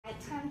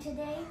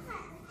today.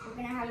 We're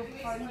gonna have a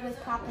party with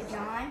Papa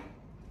John.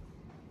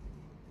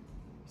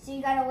 So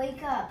you gotta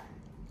wake up.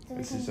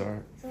 This is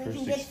our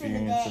first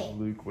experience of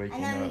Luke waking up.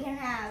 And then we can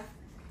have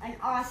an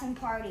awesome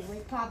party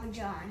with Papa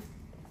John.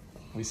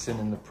 We sent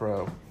in the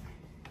pro,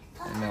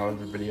 and now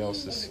everybody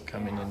else is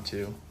coming in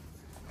too.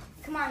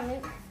 Come on,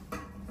 Luke.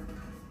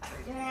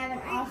 You're gonna have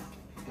an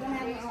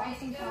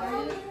awesome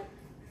party.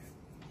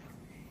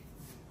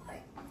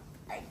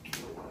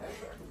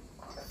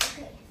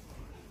 Okay.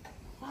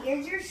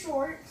 Here's your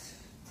shorts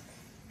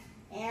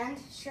and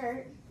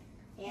shirt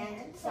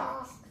and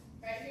socks.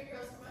 Right here,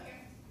 girls,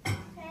 come out here.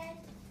 Okay.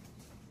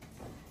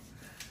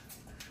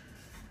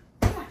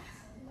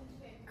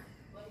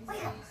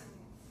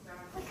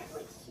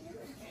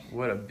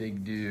 What a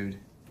big dude.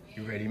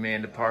 You ready,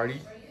 man, to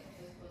party?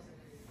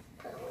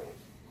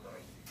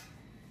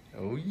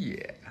 Oh,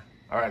 yeah.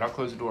 All right, I'll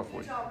close the door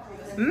for you.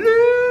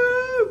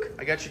 Luke!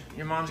 I got you.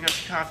 Your mom's got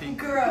your coffee.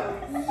 Girl,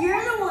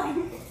 you're the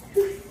one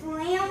who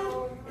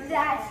slammed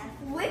that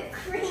whipped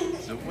cream.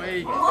 It's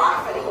awake.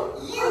 Off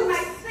you,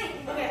 my face.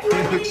 You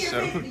look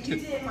so You good.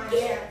 did my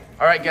hair.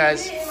 All right,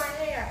 guys. You did my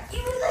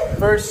hair.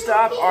 First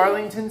stop,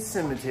 Arlington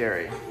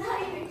Cemetery.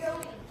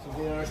 So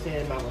we don't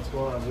understand about what's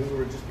going on. We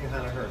were just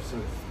behind her.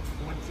 So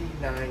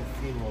 29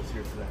 funerals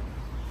here today.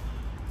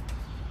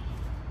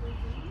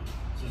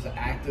 So it's an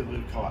active, we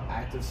would call it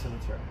active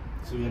cemetery.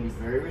 So we have to be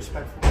very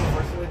respectful. The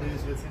first thing we do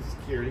is go through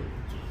security.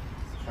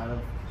 It's kind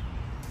of,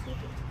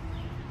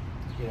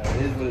 you know,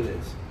 it is what it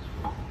is.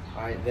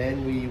 All right,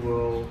 then we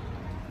will,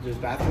 there's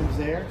bathrooms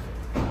there,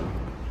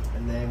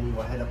 and then we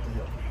will head up the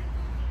hill.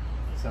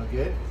 Sound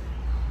good?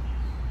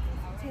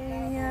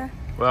 Yeah.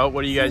 Well,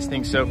 what do you guys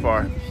think so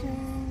far?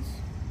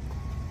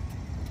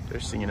 They're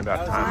singing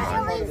about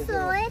timeline.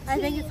 I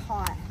think it's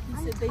hot.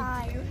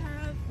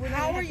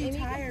 How are you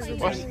tired?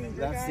 What?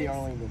 That's the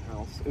Arlington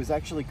House. It was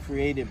actually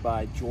created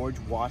by George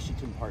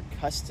Washington Parke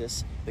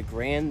Custis,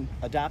 the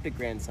adopted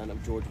grandson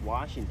of George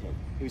Washington.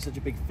 He was such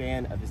a big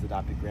fan of his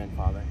adopted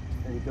grandfather,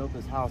 and he built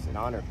this house in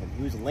honor of him.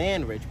 He was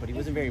land rich, but he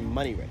wasn't very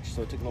money rich,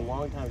 so it took him a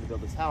long time to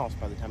build this house.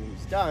 By the time he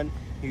was done,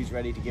 he was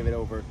ready to give it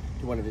over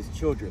to one of his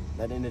children.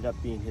 That ended up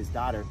being his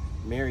daughter,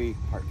 Mary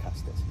Parke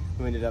Custis,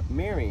 who ended up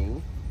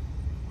marrying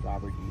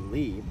Robert E.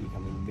 Lee,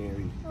 becoming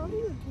Mary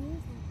Lee.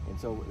 And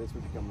so this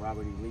would become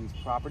Robert E. Lee's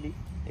property.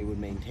 They would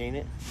maintain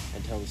it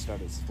until the start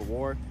of the Civil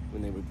War,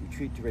 when they would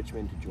retreat to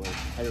Richmond to join the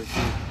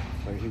Confederacy,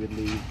 where he would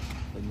lead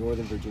the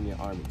Northern Virginia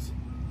armies.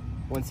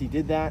 Once he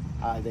did that,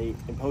 they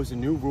imposed a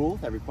new rule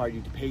that required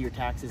you to pay your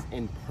taxes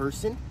in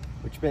person,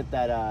 which meant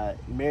that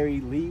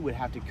Mary Lee would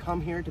have to come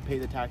here to pay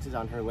the taxes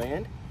on her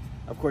land.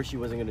 Of course, she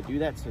wasn't going to do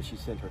that, so she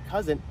sent her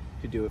cousin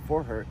to do it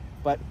for her,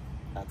 but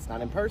that's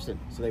not in person,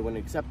 so they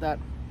wouldn't accept that.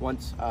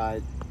 Once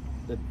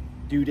the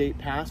due date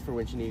passed for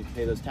when she needed to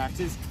pay those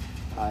taxes,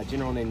 a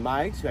general named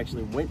Meigs, who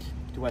actually went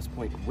to West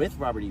Point with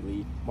Robert E.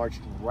 Lee,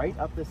 marched right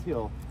up this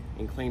hill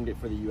and claimed it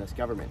for the U.S.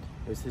 government.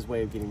 It was his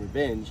way of getting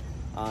revenge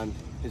on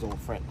his old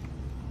friend.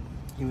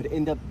 He would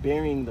end up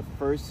burying the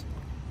first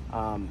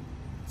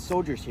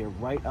soldiers here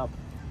right up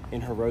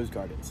in her rose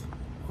gardens.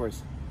 Of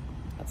course,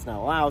 that's not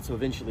allowed, so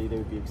eventually they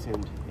would be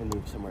exhumed and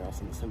moved somewhere else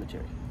in the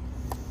cemetery.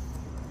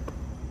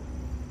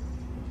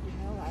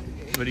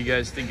 What do you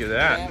guys think of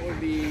that? That would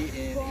be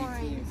in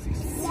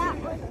 1864. That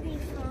would be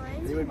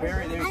fun. They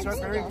would start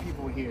burying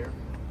people here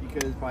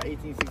because by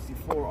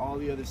 1864, all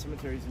the other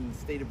cemeteries in the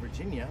state of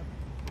Virginia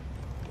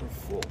were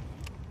full.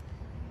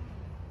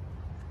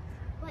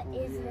 What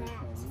is that?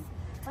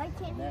 Why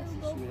can't Next, you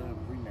she go? would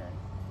have remarried.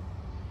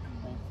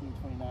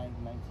 1929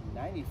 to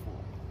 1994.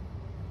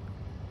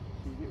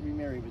 She would get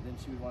remarried, but then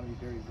she would want to be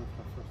buried with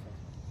her first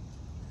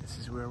husband. This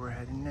is where we're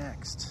heading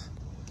next.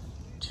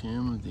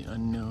 Tomb of the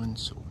Unknown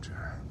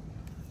Soldier.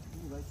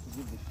 He likes to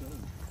give the show.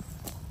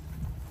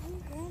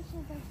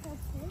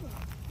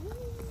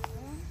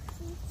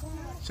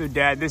 So,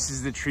 Dad, this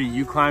is the tree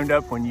you climbed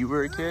up when you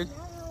were a kid?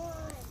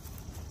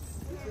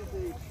 This is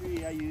the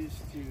tree I used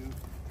to,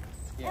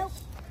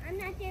 yes, I'm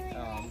not doing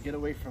that. get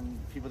away from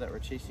people that were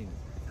chasing me.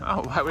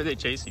 Oh, why were they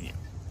chasing you?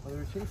 Well, they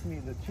were chasing me,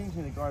 they're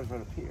changing the guards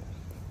right up here.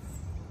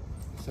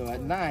 So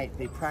at night,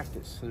 they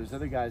practice. So there's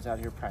other guys out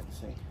here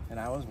practicing, and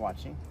I was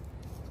watching,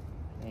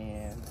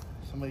 and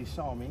somebody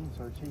saw me and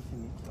started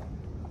chasing me. So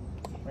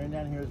I ran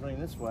down here, I was running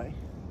this way,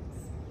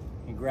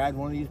 and grabbed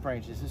one of these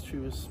branches. This tree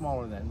was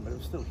smaller then, but it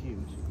was still huge.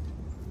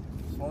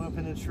 Swung up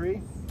in the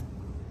tree,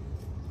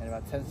 and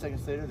about 10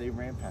 seconds later, they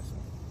ran past me.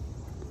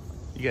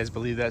 You guys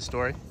believe that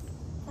story?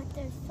 But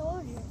they're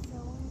soldiers,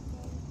 so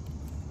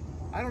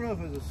I don't know if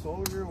it was a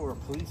soldier or a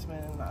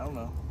policeman, I don't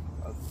know.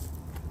 A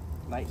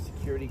night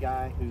security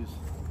guy who's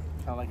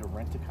kind of like a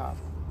rent-a-cop.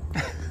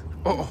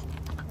 Oh.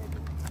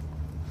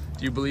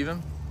 Do you believe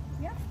him?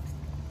 yeah,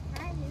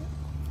 I do.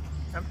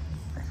 Yep.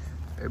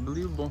 Very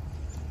believable.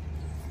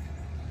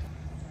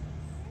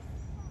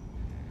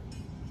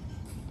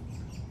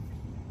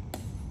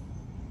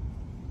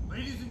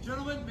 Ladies and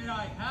gentlemen, may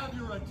I have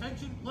your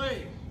attention,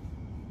 please?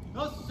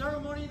 The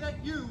ceremony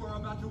that you are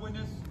about to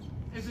witness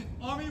is an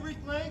Army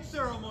wreath-laying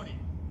ceremony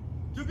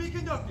to be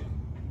conducted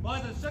by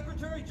the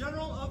Secretary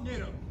General of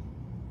NATO.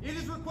 it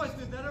is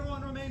requested that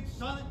everyone remain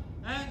silent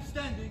and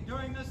standing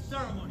during this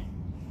ceremony.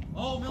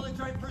 All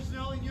military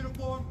personnel in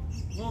uniform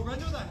will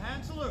render the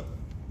hand salute,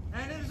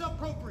 and it is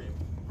appropriate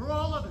for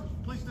all others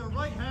to place their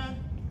right hand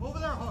over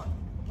their heart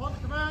upon the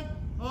command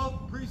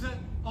of present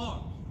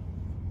arms.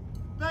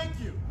 Thank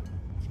you.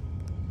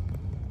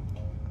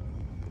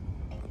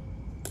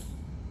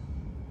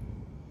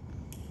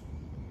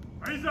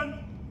 Reason.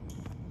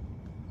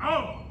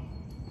 Oh.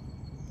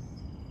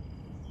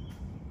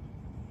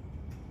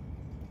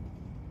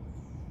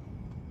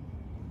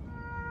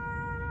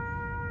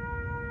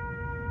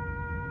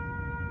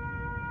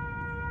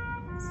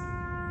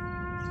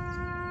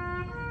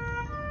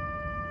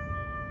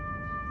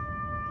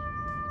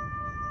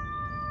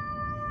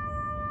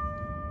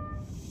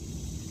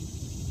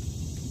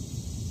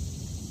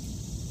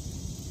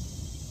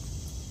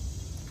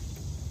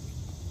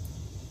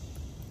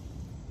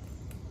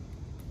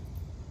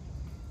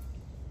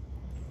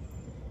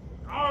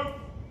 Out!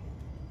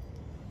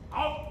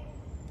 Out!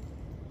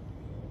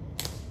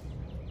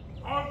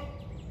 Out!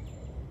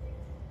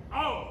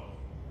 Out!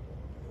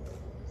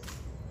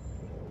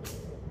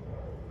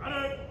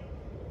 Ready!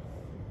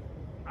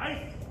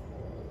 Ice!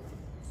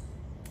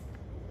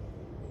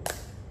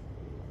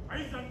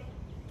 Reason!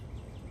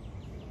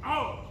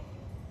 Out!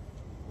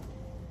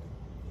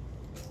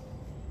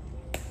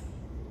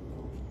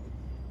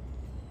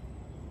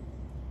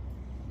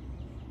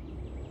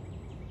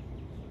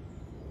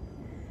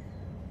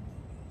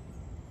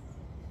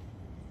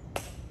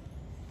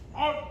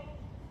 Out!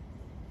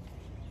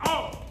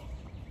 Out!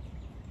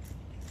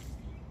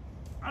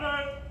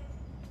 Ready!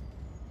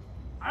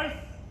 Ice!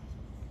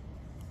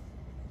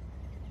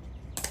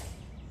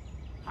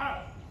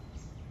 Hat!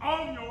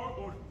 On your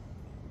order!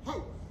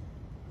 Halt!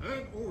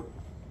 And order.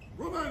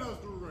 Remain as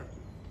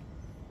directed.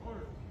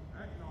 Order!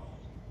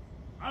 Acknowledge.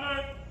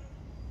 Ready!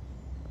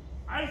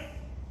 Ice!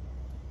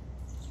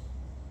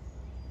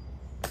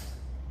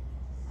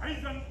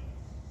 Reason!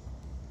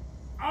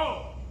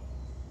 Out!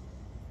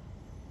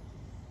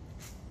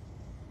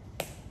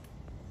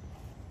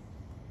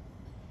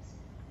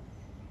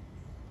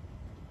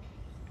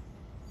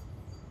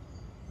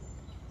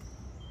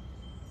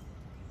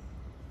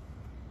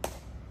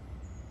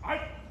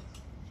 Right,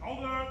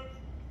 shoulder,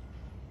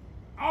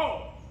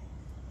 out.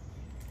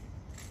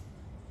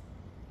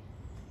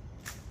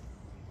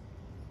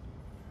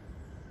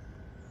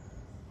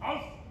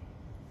 Out.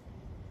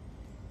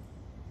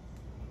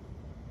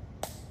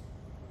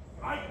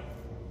 Right.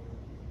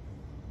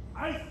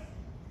 Ice.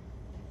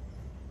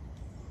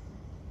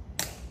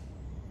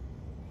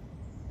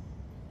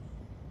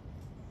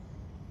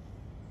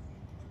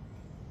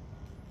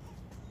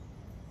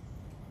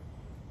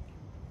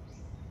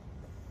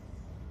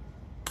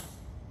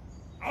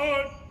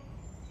 Out!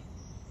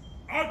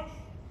 Out!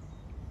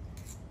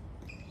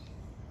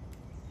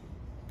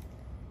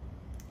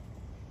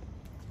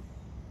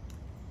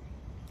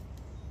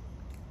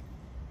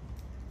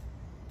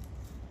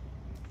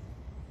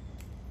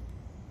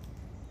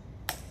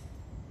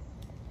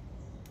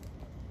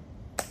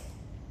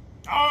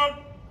 Out!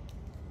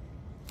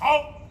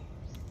 Out!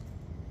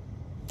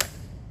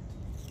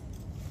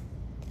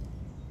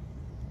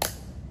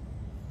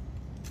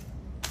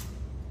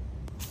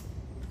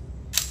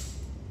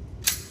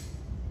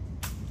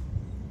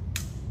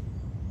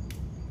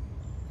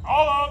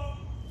 All up!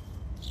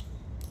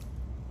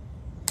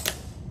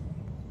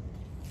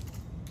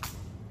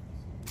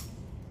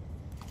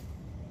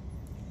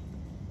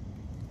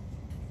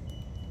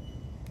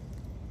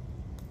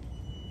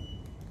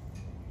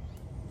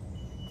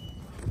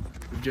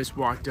 We just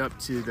walked up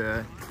to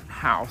the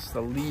house,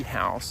 the Lee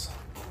house,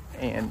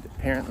 and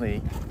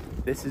apparently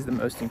this is the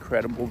most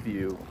incredible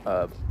view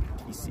of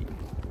DC.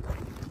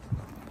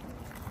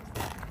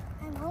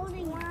 I'm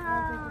holding it.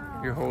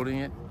 Wow. You're holding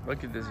it?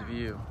 Look at this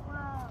view.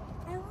 Wow.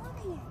 I'm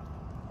holding it.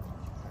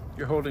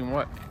 You're holding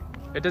what?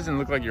 It doesn't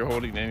look like you're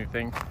holding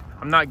anything.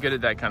 I'm not good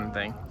at that kind of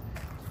thing.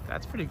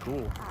 That's pretty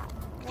cool.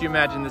 Could you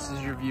imagine this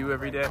is your view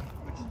every day?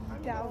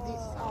 That would be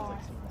awesome.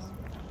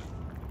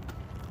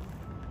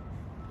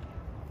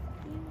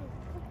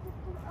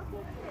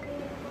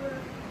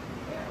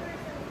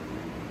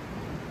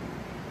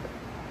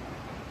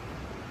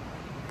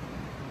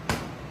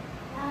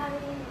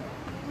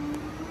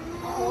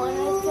 I want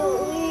to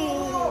leave.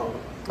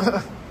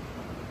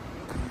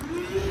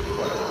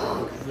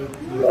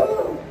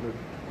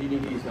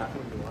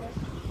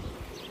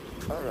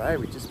 All right,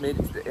 we just made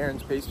it to the Air and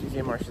Space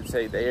Museum, or I should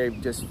say they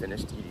just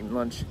finished eating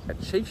lunch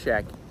at Shake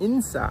Shack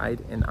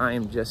inside, and I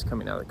am just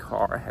coming out of the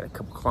car. I had a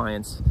couple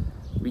clients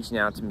reaching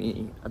out to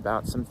me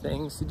about some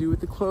things to do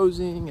with the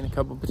closing and a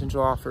couple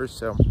potential offers,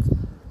 so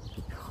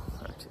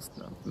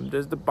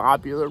there's the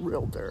popular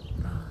realtor.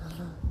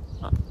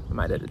 I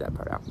might edit that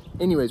part out.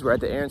 Anyways, we're at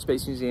the Air and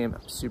Space Museum.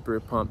 I'm super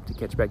pumped to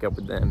catch back up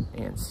with them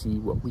and see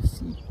what we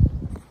see.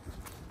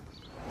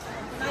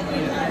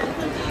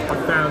 I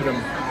found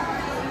them.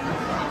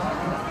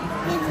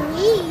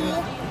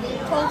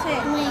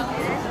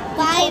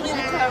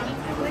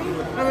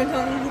 Remember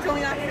Tony? He told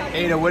me that.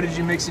 Ada, what did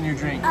you mix in your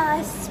drink?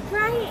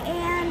 Sprite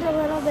and a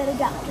little bit of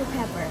Dr.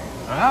 Pepper.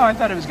 Oh, I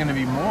thought it was gonna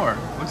be more.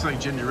 Looks like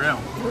ginger ale.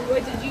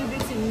 What did you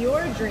mix in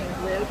your drink,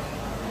 Luke?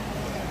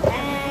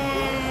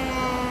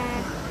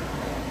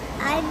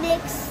 I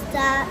mixed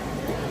up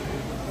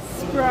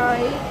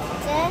Sprite,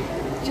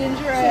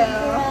 ginger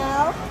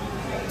ale,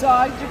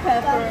 Dr.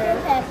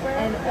 Pepper,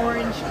 and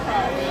orange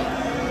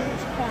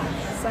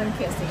crush. Sun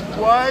kissing.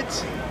 What?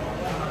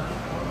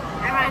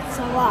 That's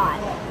a lot.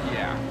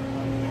 Yeah.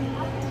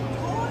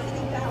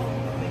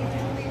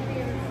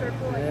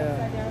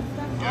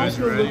 I was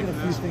ready looking at a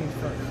few things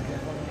first.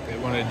 They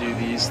want to do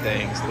these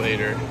things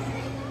later.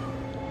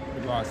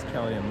 We lost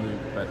Kelly and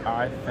Luke, but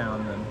I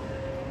found them.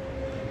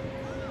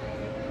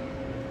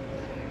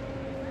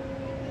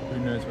 Who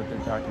knows what they're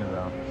talking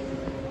about?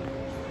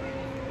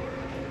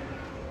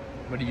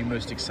 What are you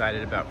most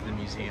excited about for the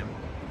museum?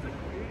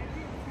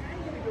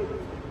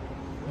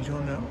 You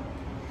don't know?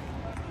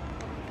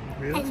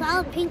 Really? I saw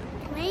a pink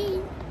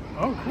plane.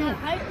 Oh, cool. That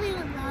Hartley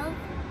would love.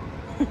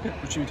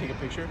 Should we take a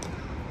picture?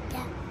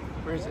 Yeah.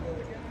 Where is it?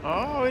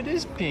 Oh, it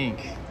is pink.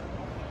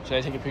 Should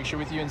I take a picture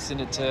with you and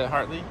send it to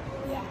Hartley?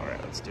 Yeah. All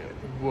right, let's do it.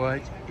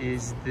 What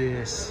is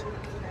this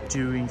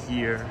doing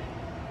here?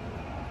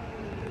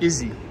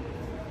 Izzy,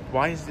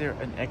 why is there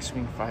an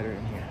X-Wing fighter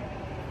in here?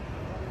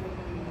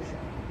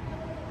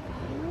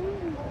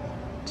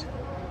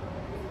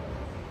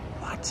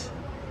 What?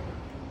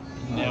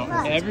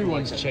 Now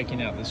everyone's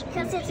checking out this cool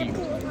Because it's a peak.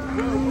 cool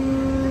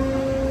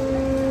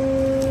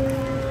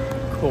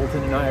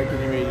Colton and I are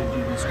getting ready to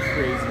do these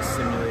crazy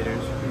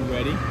simulators. You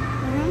ready?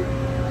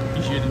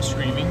 You hear them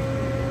screaming?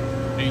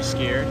 Are you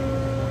scared?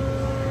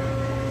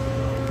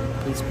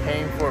 He's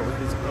paying for it with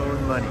his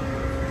own money.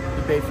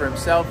 He paid for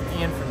himself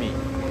and for me.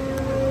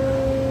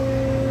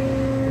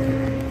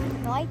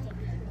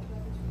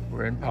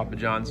 We're in Papa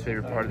John's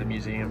favorite part of the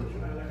museum,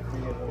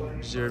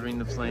 observing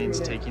the planes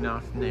taking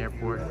off from the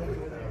airport.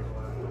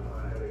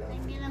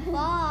 I'm gonna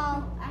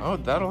fall. Oh,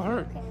 that'll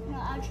hurt. No,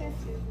 I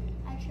trust you.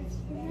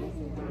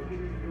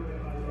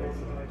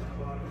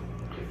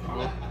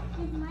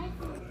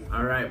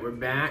 All right, we're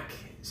back.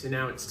 So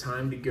now it's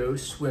time to go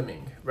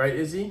swimming. Right,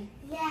 Izzy?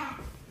 Yeah.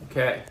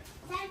 Okay.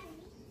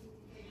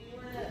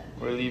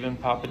 We're leaving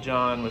Papa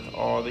John with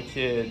all the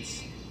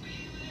kids.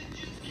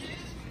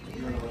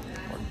 We're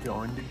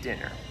going to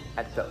dinner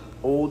at the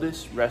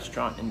oldest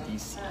restaurant in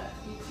DC.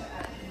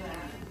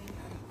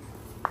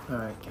 All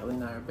right, Kelly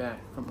and I are back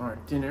from our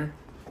dinner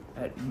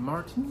at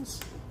Martin's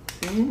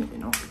Inn,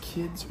 and all the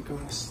kids are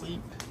going to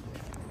sleep.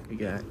 We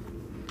got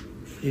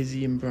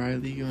Izzy and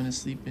Briley going to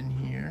sleep in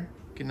here.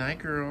 Good night,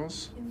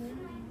 girls.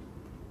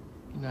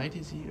 Good night,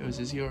 Izzy. Oh, is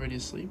Izzy already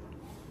asleep?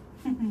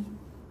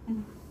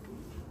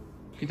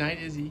 Good night,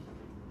 Izzy.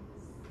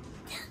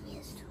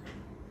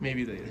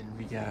 Maybe later. And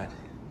we got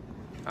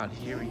out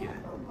here. We got.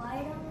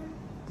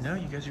 No,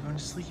 you guys are going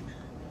to sleep.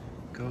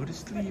 Go to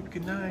sleep.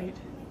 Good night.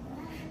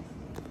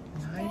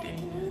 Good night,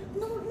 Amy.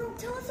 No,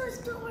 tell us our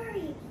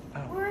story.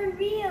 Oh. We're in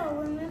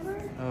Rio,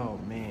 remember? Oh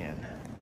man.